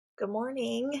Good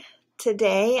morning.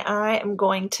 Today I am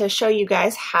going to show you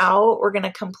guys how we're going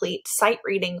to complete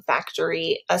Sightreading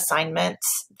Factory assignments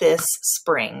this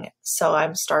spring. So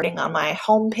I'm starting on my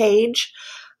home page.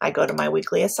 I go to my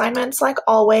weekly assignments like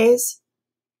always.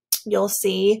 You'll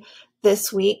see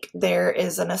this week there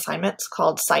is an assignment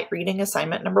called Sightreading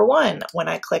Assignment number 1. When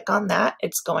I click on that,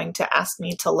 it's going to ask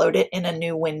me to load it in a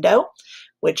new window,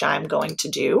 which I'm going to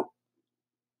do.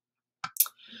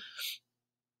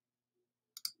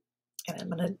 And I'm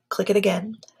going to click it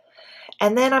again.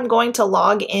 And then I'm going to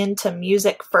log into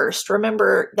MusicFirst.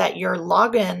 Remember that your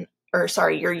login, your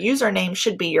username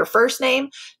should be your first name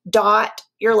dot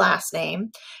your last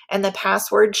name, and the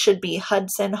password should be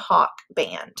Hudson Hawk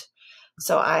Band.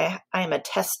 So I am a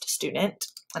test student,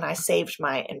 and I saved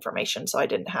my information so I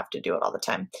didn't have to do it all the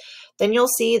time. Then you'll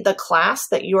see the class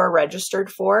that you are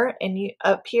registered for, and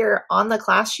up here on the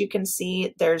class you can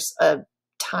see there's a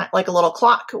time, like a little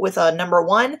clock with a number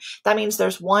 1. That means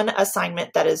there's one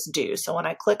assignment that is due. So when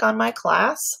I click on my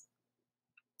class,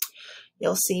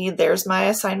 you'll see there's my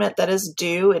assignment that is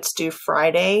due. It's due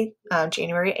Friday,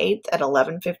 January 8th at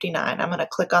 11:59. I'm going to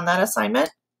click on that assignment.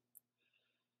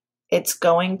 It's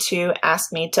going to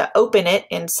ask me to open it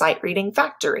in Sightreading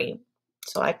Factory.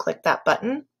 So I click that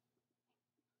button.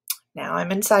 Now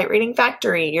I'm in Sightreading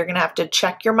Factory. You're going to have to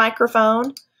check your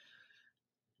microphone.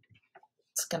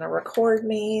 It's going to record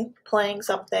me playing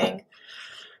something.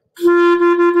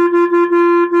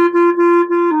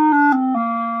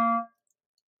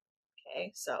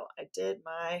 Okay, so I did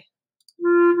my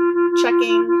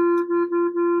checking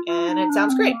and it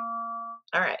sounds great.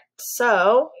 All right,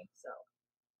 so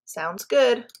sounds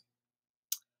good.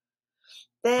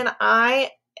 Then I'm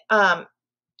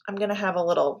going to have a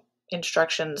little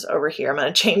instructions over here. I'm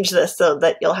going to change this so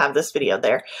that you'll have this video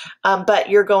there. But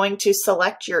you're going to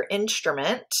select your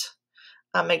instrument.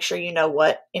 Make sure you know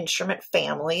what instrument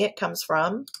family it comes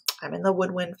from. I'm in the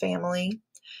woodwind family,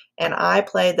 and I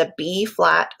play the B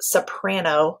flat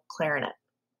soprano clarinet.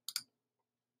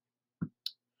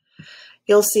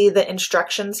 You'll see the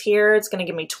instructions here. It's going to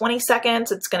give me 20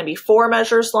 seconds. It's going to be 4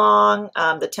 measures long.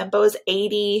 The tempo is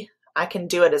 80. I can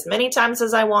do it as many times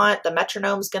as I want. The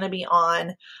metronome's going to be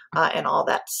on and all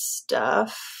that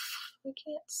stuff. I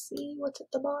can't see what's at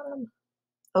the bottom.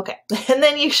 Okay, and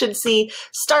then you should see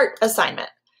start assignment.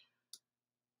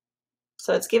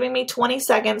 So it's giving me 20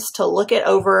 seconds to look it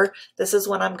over. This is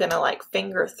when I'm going to like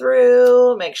finger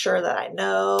through, make sure that I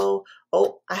know.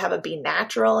 Oh, I have a B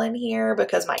natural in here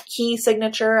because my key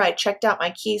signature, I checked out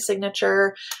my key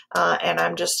signature and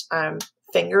I'm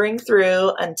fingering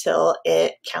through until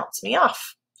it counts me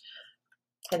off.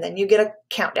 And then you get a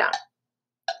countdown.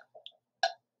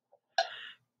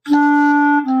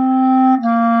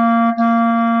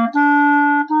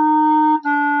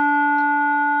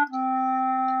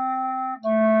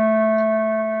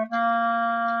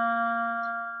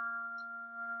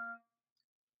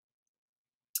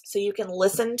 So you can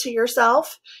listen to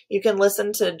yourself, you can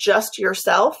listen to just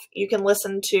yourself, you can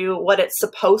listen to what it's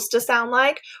supposed to sound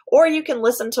like, or you can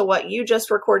listen to what you just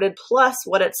recorded plus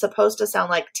what it's supposed to sound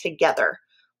like together.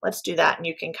 Let's do that, and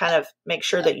you can kind of make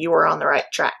sure that you are on the right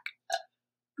track.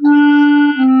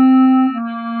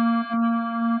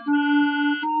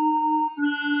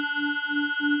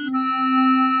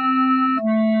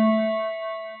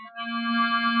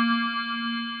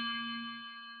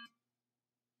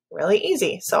 Really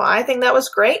easy. So I think that was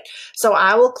great. So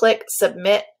I will click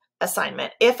submit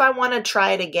assignment. If I want to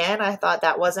try it again, I thought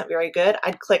that wasn't very good,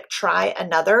 I'd click try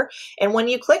another. And when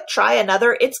you click try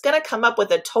another, it's going to come up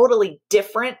with a totally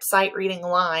different sight reading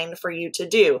line for you to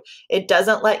do. It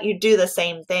doesn't let you do the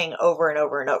same thing over and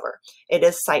over and over. It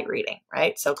is sight reading,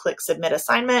 right? So click submit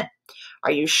assignment.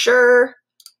 Are you sure?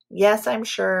 Yes, I'm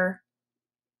sure.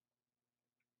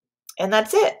 And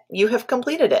that's it. You have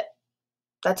completed it.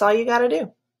 That's all you got to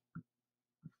do.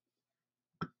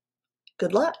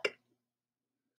 Good luck.